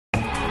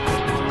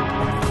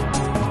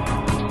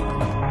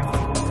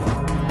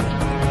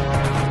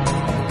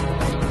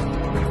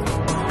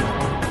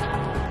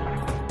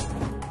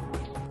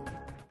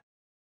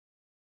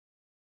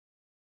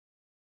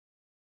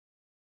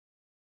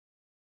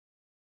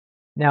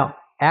Now,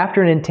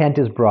 after an intent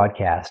is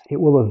broadcast, it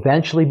will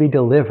eventually be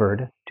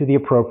delivered to the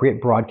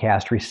appropriate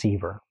broadcast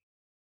receiver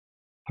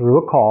through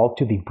a call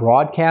to the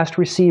broadcast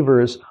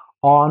receiver's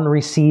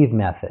onReceive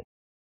method.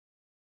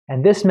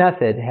 And this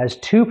method has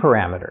two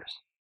parameters.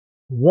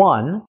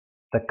 One,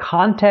 the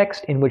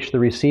context in which the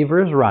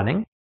receiver is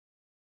running,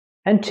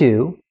 and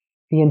two,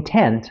 the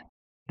intent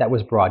that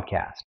was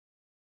broadcast.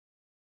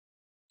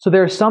 So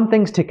there are some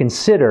things to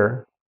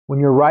consider when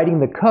you're writing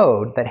the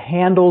code that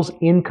handles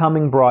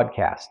incoming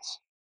broadcasts.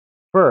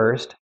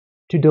 First,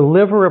 to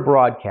deliver a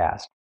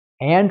broadcast,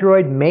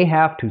 Android may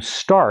have to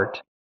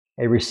start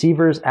a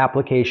receiver's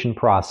application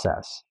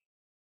process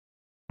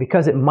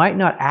because it might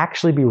not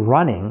actually be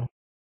running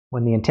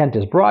when the intent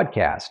is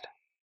broadcast.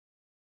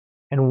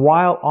 And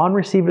while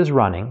onReceive is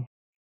running,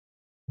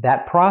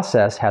 that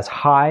process has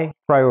high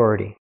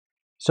priority.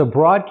 So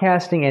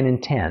broadcasting an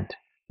intent,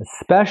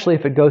 especially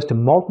if it goes to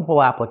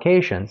multiple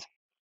applications,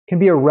 can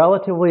be a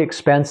relatively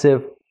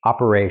expensive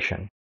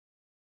operation.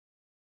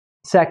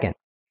 Second,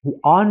 the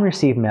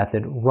onReceive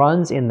method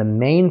runs in the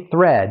main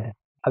thread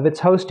of its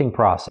hosting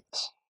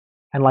process.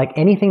 And like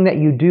anything that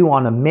you do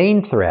on a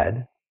main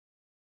thread,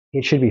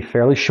 it should be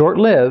fairly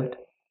short-lived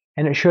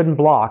and it shouldn't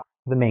block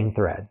the main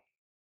thread.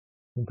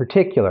 In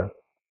particular,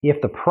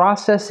 if the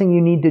processing you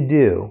need to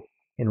do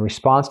in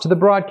response to the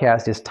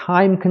broadcast is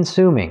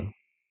time-consuming,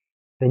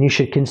 then you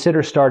should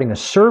consider starting a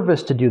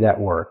service to do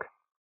that work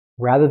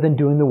rather than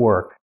doing the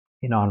work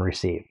in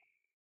onReceive.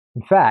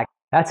 In fact,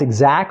 that's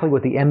exactly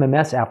what the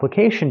MMS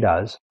application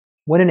does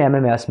when an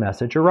MMS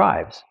message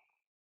arrives.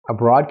 A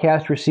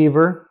broadcast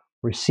receiver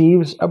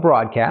receives a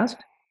broadcast,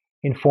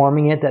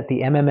 informing it that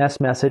the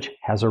MMS message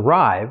has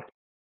arrived,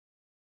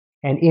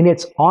 and in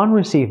its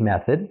onReceive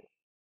method,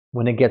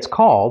 when it gets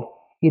called,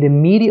 it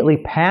immediately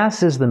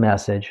passes the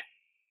message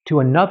to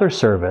another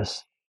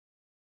service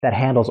that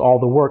handles all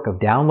the work of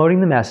downloading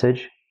the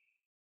message,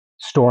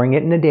 storing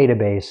it in a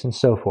database, and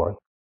so forth.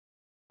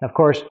 Of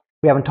course,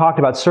 we haven't talked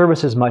about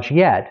services much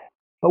yet,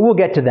 but we'll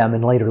get to them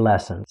in later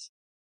lessons.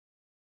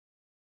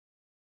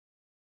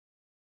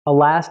 A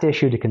last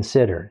issue to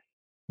consider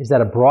is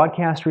that a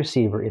broadcast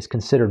receiver is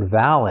considered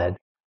valid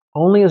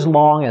only as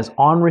long as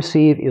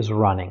onReceive is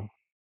running.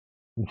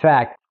 In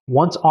fact,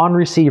 once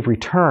onReceive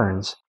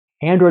returns,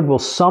 Android will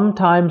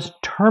sometimes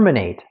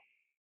terminate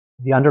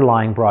the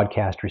underlying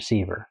broadcast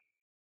receiver.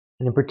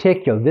 And in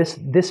particular,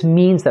 this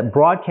means that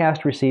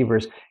broadcast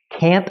receivers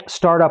can't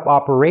start up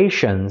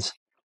operations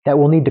that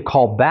will need to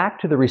call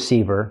back to the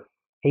receiver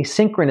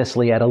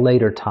asynchronously at a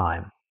later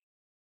time.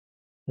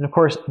 And of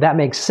course, that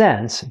makes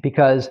sense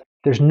because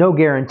there's no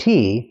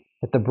guarantee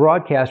that the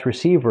broadcast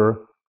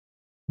receiver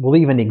will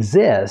even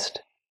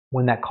exist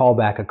when that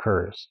callback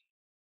occurs.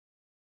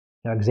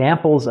 Now,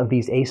 examples of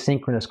these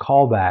asynchronous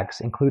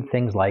callbacks include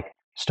things like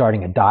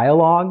starting a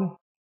dialogue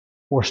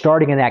or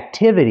starting an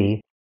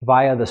activity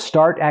via the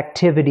start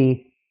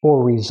activity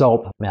or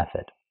result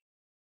method.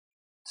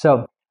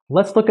 So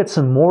let's look at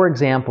some more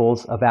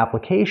examples of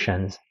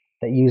applications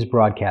that use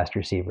broadcast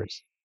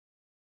receivers.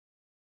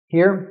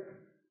 Here,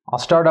 I'll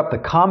start up the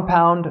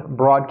Compound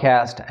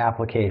Broadcast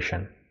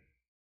application.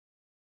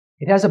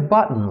 It has a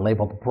button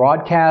labeled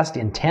Broadcast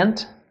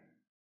Intent,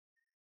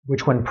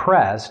 which when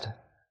pressed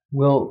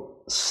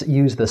will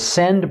use the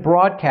Send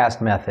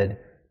Broadcast method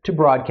to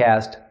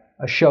broadcast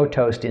a show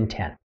toast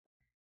intent.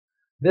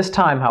 This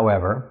time,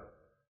 however,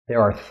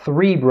 there are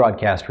 3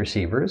 broadcast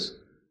receivers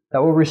that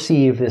will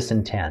receive this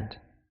intent.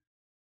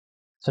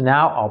 So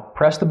now I'll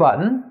press the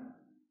button,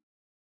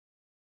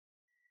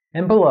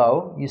 and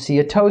below you see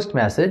a toast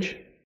message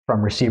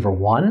from receiver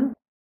 1,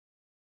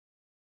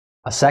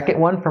 a second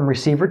one from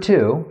receiver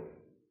 2,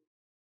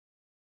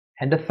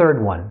 and a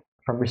third one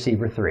from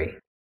receiver 3.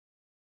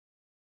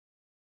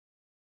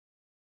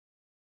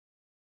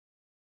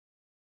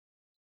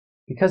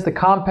 Because the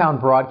Compound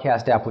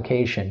Broadcast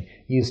application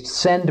used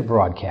Send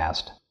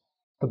Broadcast,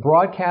 the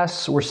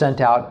broadcasts were sent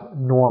out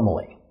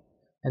normally,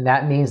 and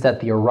that means that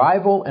the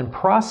arrival and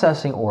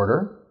processing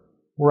order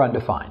were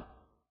undefined.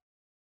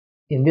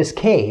 In this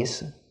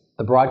case,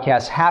 the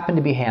broadcasts happened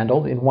to be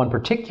handled in one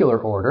particular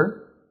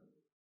order.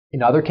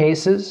 In other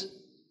cases,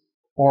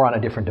 or on a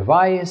different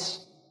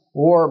device,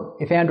 or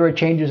if Android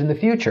changes in the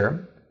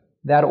future,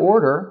 that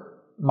order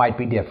might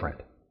be different.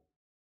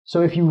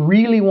 So if you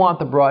really want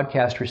the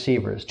broadcast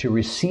receivers to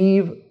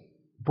receive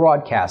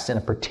broadcasts in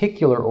a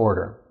particular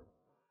order,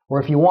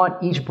 or if you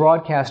want each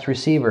broadcast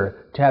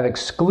receiver to have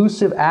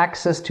exclusive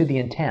access to the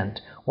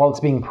intent while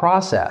it's being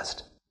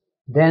processed,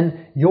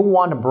 then you'll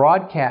want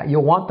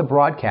the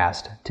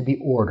broadcast to be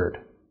ordered.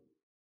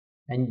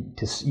 And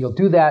you'll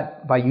do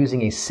that by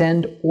using a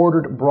Send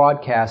Ordered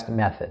Broadcast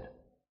method.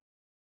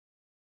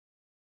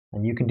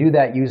 And you can do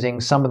that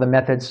using some of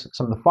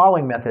the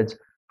following methods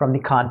from the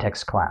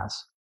context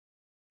class.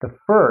 The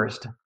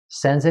first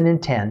sends an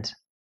intent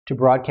to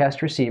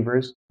broadcast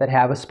receivers that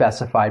have a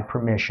specified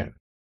permission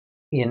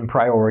in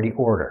priority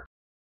order.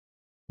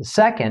 The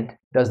second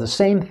does the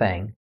same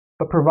thing,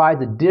 but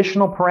provides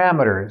additional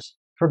parameters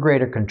for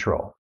greater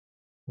control.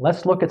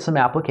 Let's look at some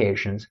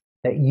applications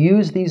that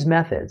use these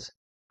methods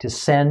to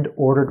send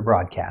ordered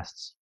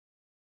broadcasts.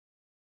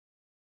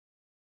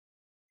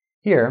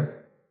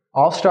 Here,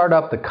 I'll start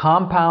up the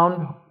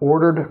Compound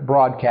Ordered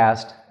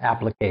Broadcast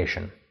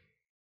application.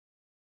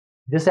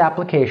 This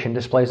application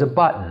displays a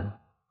button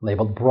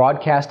labeled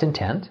Broadcast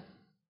Intent,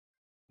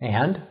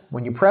 and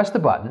when you press the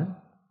button,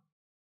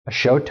 a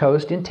Show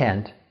Toast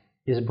Intent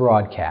is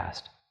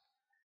broadcast.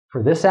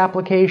 For this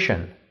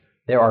application,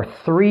 there are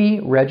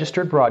 3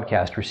 registered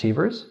broadcast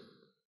receivers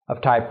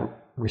of type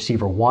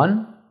Receiver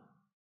 1,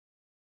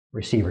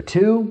 Receiver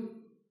 2,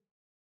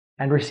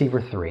 and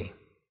Receiver 3.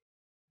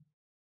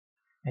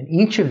 And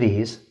each of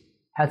these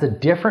has a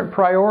different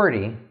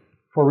priority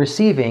for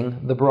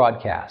receiving the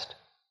broadcast.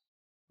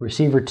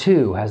 Receiver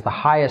 2 has the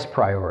highest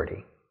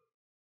priority.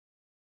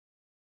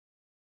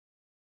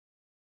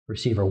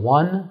 Receiver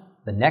 1,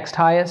 the next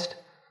highest,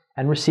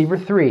 and Receiver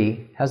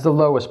 3 has the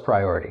lowest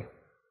priority.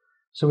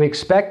 So we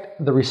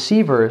expect the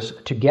receivers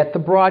to get the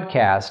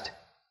broadcast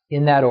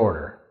in that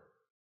order.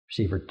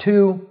 Receiver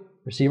 2,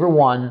 Receiver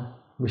 1,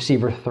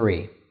 Receiver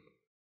 3.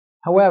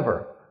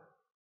 However,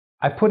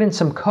 I put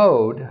some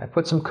code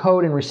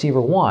in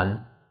Receiver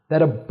 1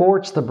 that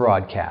aborts the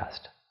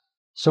broadcast.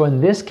 So in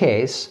this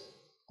case,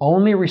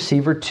 only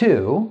Receiver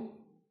 2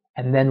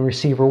 and then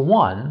Receiver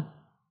 1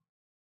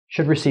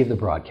 should receive the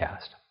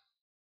broadcast.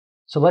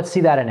 So let's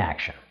see that in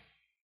action.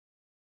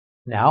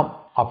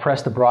 Now, I'll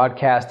press the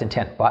Broadcast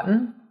Intent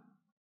button,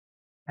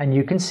 and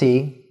you can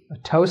see a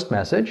toast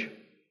message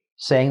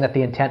saying that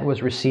the intent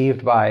was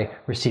received by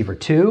Receiver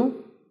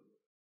 2,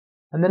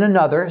 and then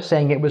another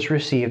saying it was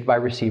received by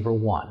Receiver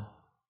 1.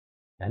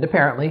 And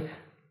apparently,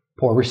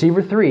 poor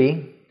Receiver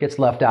 3 gets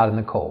left out in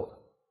the cold.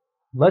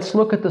 Let's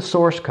look at the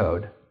source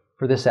code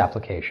for this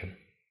application.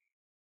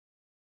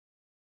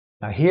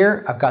 Now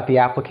here, I've got the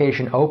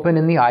application open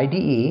in the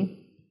IDE,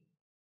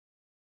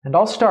 and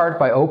I'll start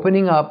by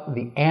opening up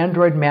the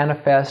Android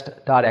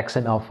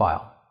manifest.xml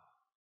file.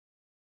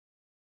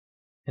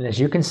 And as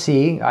you can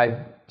see,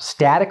 I've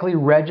statically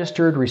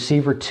registered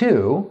Receiver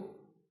 2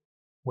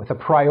 with a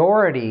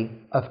priority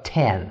of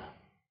 10.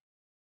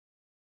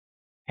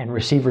 And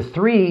Receiver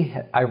 3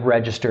 I've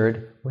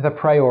registered with a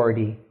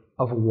priority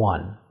of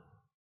 1.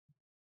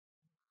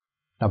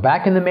 Now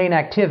back in the main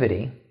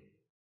activity,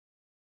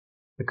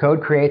 the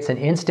code creates an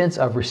instance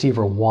of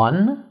Receiver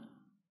 1,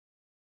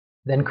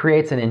 then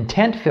creates an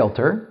intent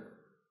filter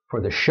for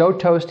the Show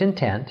Toast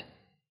intent,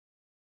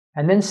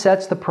 and then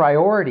sets the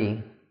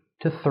priority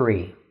to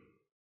 3.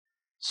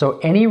 So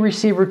any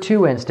Receiver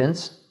 2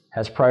 instance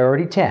has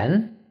priority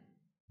 10,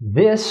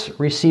 this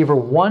Receiver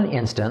 1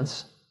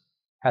 instance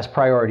has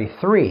priority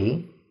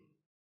 3,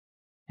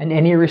 and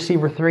any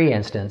Receiver 3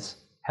 instance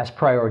has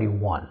priority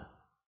 1.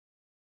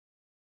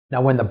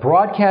 Now when the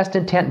Broadcast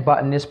Intent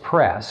button is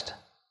pressed,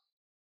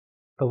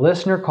 the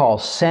listener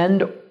calls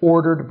Send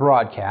Ordered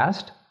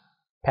Broadcast,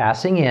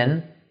 passing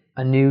in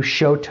a new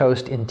Show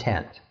Toast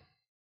intent.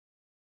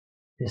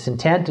 This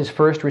intent is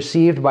first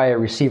received by a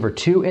Receiver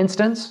 2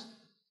 instance,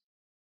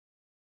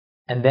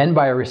 and then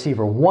by a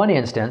Receiver 1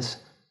 instance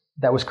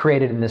that was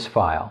created in this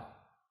file.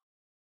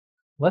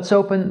 Let's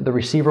open the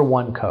Receiver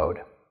 1 code.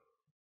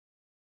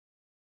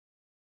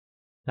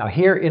 Now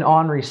here in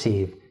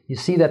OnReceive, you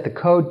see that the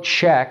code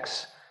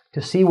checks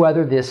to see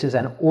whether this is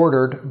an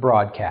ordered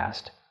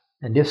broadcast.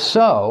 And if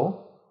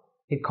so,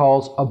 it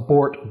calls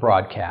abort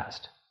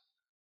broadcast,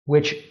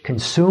 which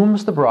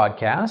consumes the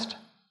broadcast,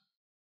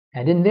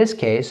 and in this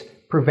case,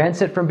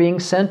 prevents it from being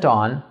sent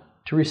on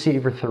to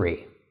Receiver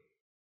 3.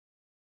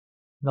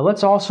 Now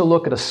let's also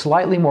look at a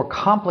slightly more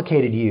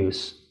complicated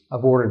use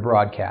of ordered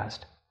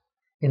broadcast.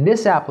 In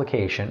this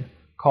application,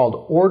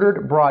 called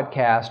Ordered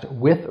Broadcast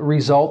with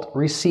Result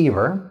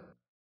Receiver,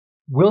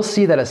 we'll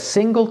see that a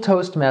single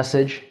toast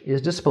message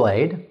is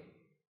displayed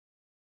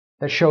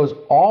that shows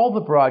all the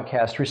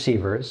broadcast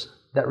receivers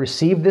that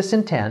receive this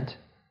intent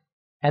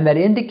and that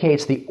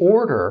indicates the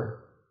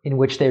order in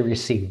which they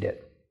received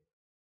it.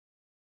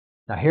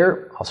 Now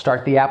here, I'll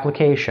start the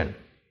application.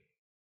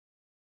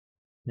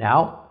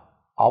 Now,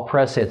 I'll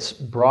press its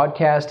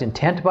Broadcast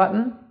Intent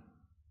button,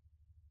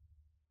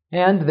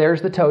 and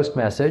there's the toast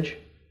message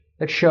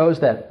that shows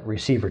that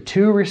Receiver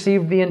 2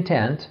 received the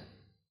intent,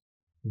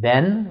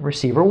 then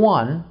Receiver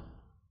 1,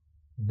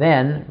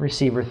 then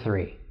Receiver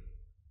 3.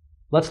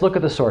 Let's look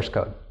at the source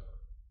code.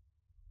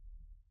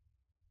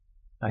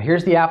 Now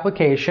here's the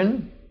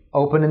application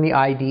open in the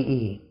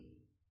IDE.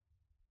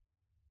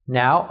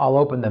 Now I'll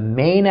open the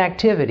main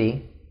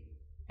activity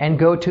and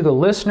go to the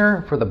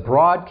listener for the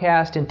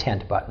Broadcast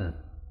Intent button.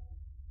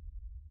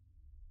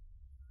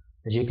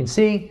 As you can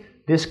see,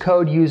 this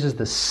code uses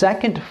the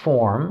second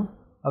form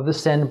of the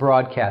send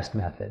broadcast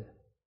method.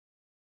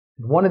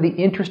 One of the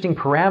interesting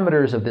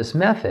parameters of this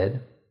method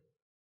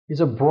is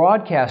a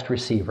broadcast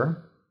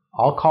receiver,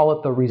 I'll call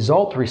it the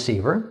result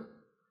receiver,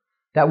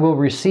 that will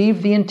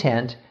receive the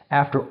intent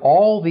after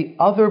all the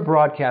other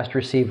broadcast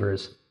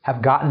receivers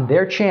have gotten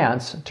their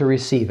chance to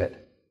receive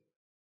it.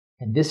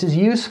 And this is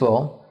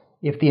useful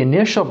if the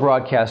initial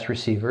broadcast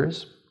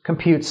receivers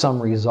compute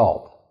some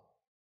result,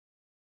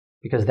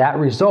 because that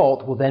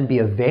result will then be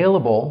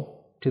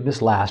available to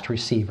this last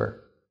receiver.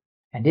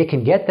 And it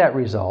can get that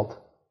result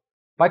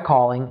by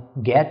calling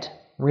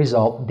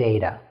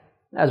getResultData,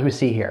 as we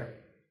see here.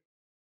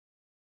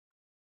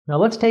 Now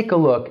let's take a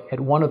look at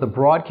one of the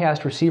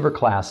broadcast receiver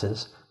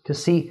classes to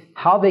see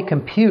how they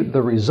compute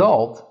the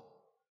result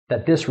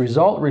that this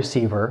result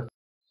receiver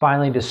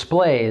finally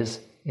displays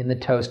in the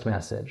toast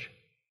message.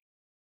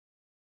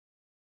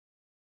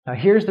 Now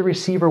here's the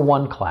receiver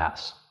 1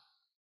 class.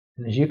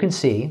 And as you can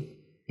see,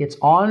 its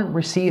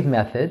onReceive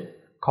method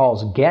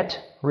calls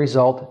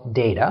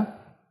getResultData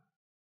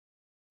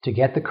to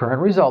get the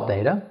current result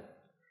data,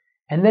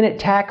 and then it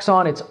tacks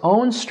on its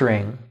own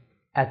string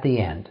at the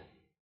end,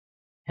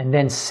 and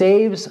then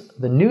saves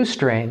the new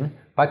string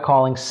by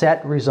calling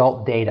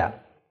setResultData.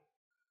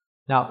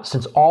 Now,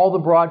 since all the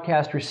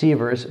broadcast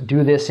receivers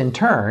do this in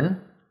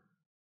turn,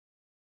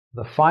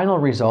 the final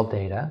result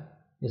data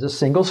is a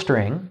single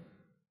string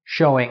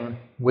showing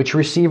which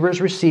receivers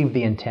received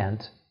the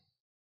intent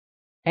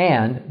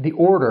and the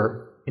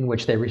order in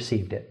which they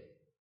received it.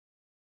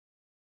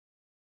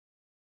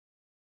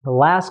 The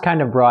last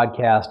kind of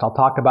broadcast I'll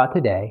talk about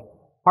today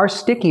are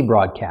sticky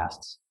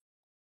broadcasts.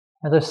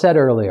 As I said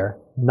earlier,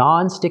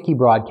 non-sticky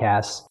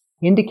broadcasts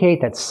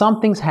indicate that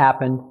something's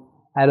happened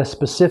at a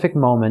specific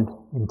moment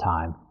in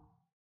time.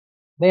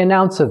 They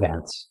announce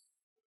events.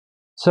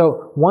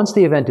 So once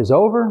the event is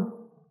over,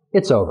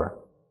 it's over.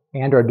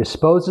 Android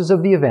disposes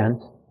of the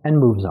event and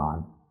moves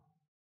on.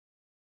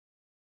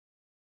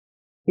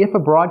 If a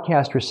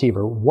broadcast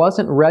receiver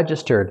wasn't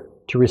registered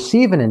to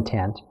receive an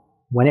intent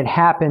when it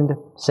happened,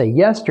 say,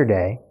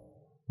 yesterday,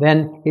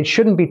 then it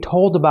shouldn't be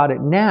told about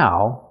it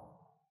now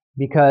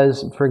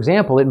because, for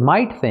example, it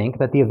might think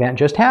that the event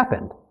just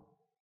happened.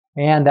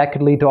 And that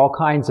could lead to all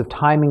kinds of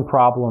timing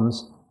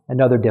problems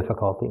and other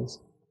difficulties.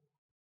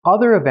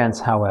 Other events,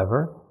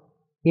 however,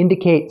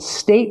 indicate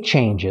state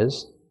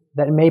changes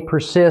that may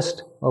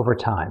persist over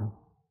time.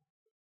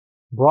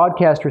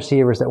 Broadcast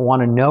receivers that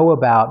want to know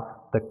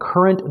about the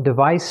current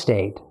device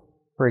state,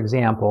 for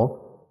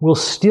example, will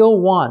still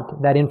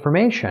want that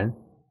information,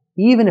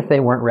 even if they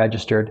weren't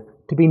registered,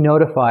 to be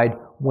notified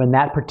when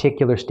that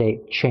particular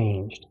state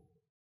changed.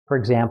 For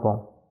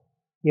example,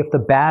 if the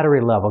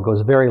battery level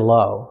goes very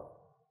low,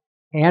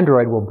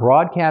 Android will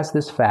broadcast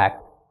this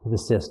fact to the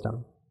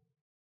system.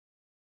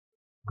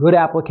 Good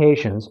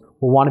applications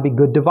will want to be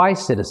good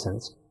device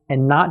citizens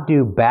and not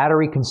do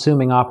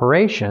battery-consuming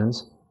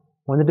operations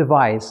when the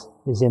device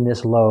is in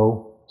this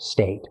low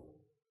state.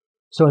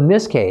 So in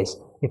this case,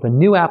 if a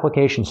new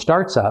application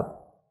starts up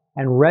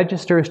and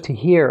registers to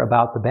hear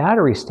about the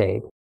battery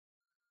state,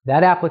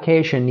 that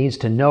application needs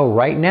to know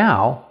right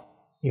now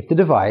if the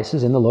device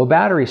is in the low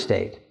battery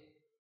state.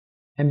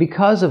 And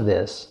because of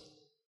this,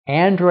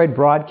 Android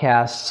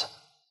broadcasts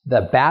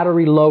the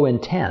battery low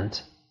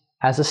intent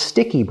as a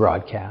sticky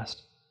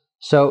broadcast.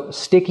 So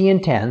sticky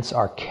intents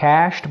are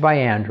cached by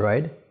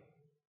Android,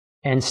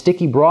 and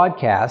sticky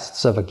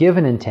broadcasts of a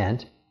given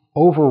intent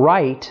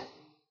overwrite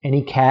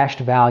any cached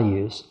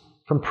values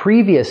from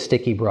previous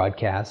sticky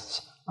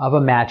broadcasts of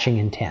a matching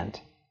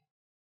intent.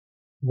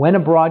 When a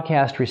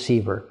broadcast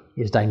receiver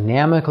is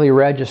dynamically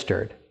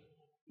registered,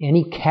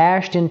 any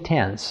cached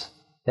intents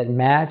that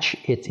match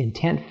its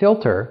intent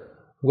filter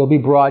will be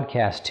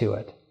broadcast to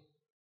it.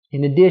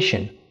 In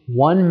addition,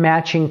 one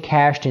matching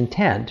cached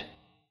intent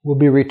will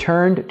be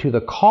returned to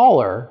the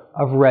caller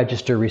of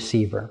register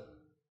receiver.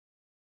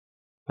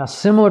 Now,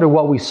 similar to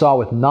what we saw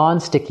with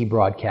non-sticky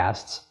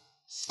broadcasts,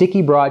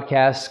 sticky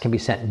broadcasts can be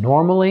sent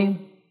normally,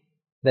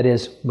 that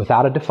is,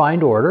 without a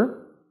defined order,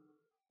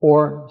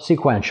 or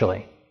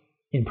sequentially,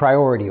 in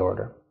priority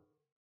order.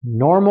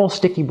 Normal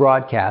sticky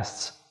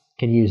broadcasts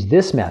can use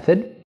this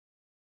method,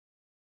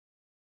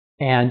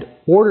 and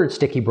ordered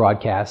sticky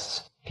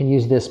broadcasts can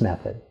use this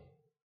method.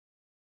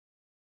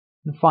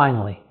 And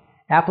finally,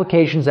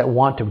 applications that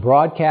want to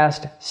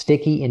broadcast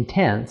sticky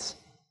intents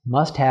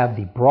must have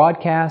the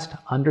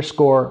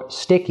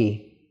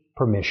broadcast_sticky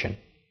permission.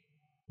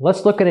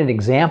 Let's look at an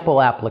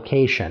example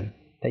application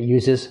that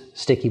uses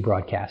sticky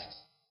broadcasts.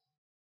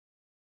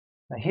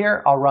 Now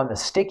here I'll run the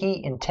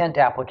sticky intent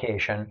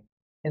application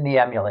in the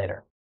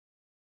emulator.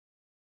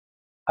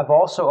 I've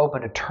also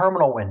opened a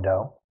terminal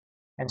window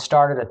and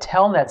started a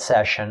telnet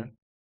session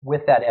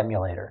with that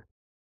emulator.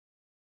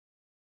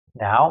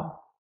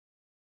 Now,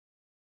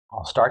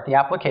 I'll start the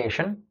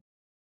application,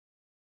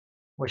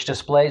 which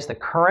displays the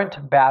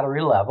current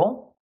battery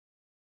level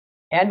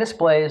and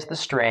displays the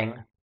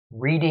string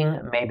reading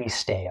may be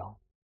stale.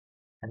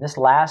 And this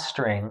last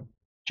string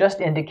just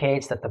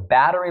indicates that the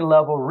battery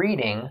level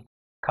reading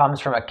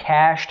comes from a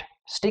cached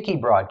sticky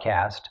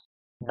broadcast,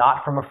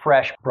 not from a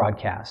fresh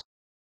broadcast.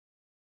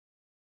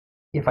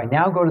 If I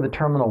now go to the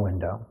terminal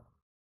window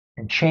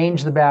and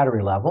change the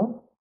battery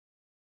level,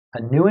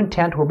 a new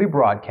intent will be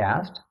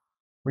broadcast,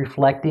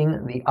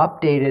 reflecting the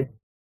updated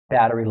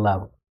battery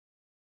level.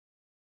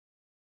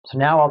 So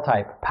now I'll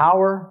type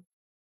power,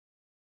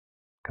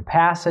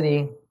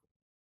 capacity,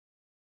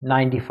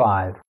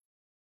 95,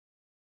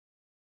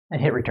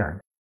 and hit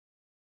return.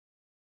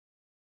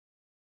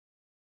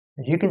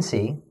 As you can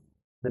see,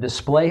 the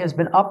display has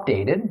been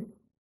updated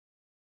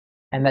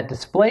and that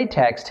display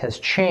text has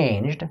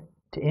changed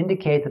to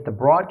indicate that the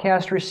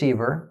broadcast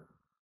receiver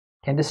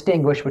can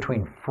distinguish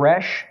between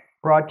fresh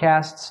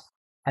broadcasts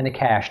and a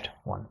cached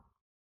one.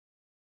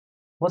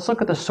 Let's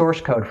look at the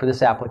source code for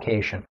this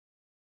application.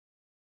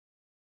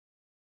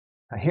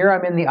 Now here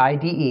I'm in the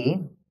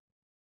IDE,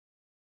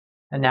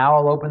 and now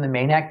I'll open the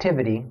main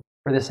activity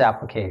for this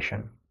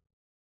application.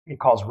 It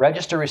calls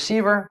register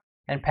receiver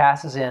and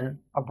passes in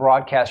a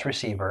broadcast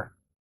receiver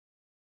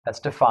that's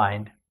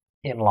defined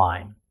in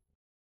line.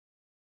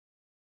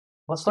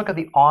 Let's look at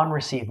the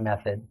onReceive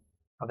method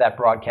of that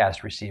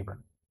broadcast receiver.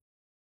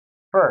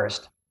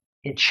 First,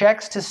 it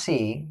checks to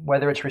see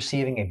whether it's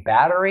receiving a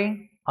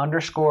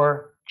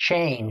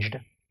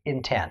battery_changed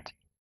intent.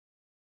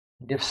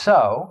 And if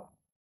so,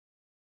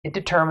 it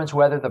determines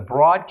whether the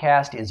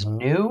broadcast is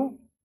new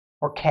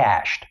or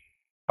cached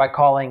by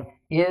calling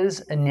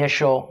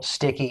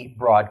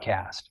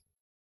isInitialStickyBroadcast.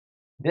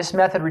 This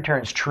method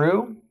returns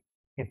true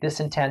if this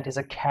intent is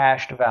a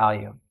cached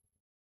value.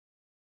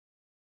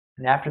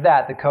 And after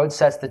that, the code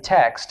sets the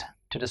text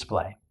to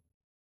display.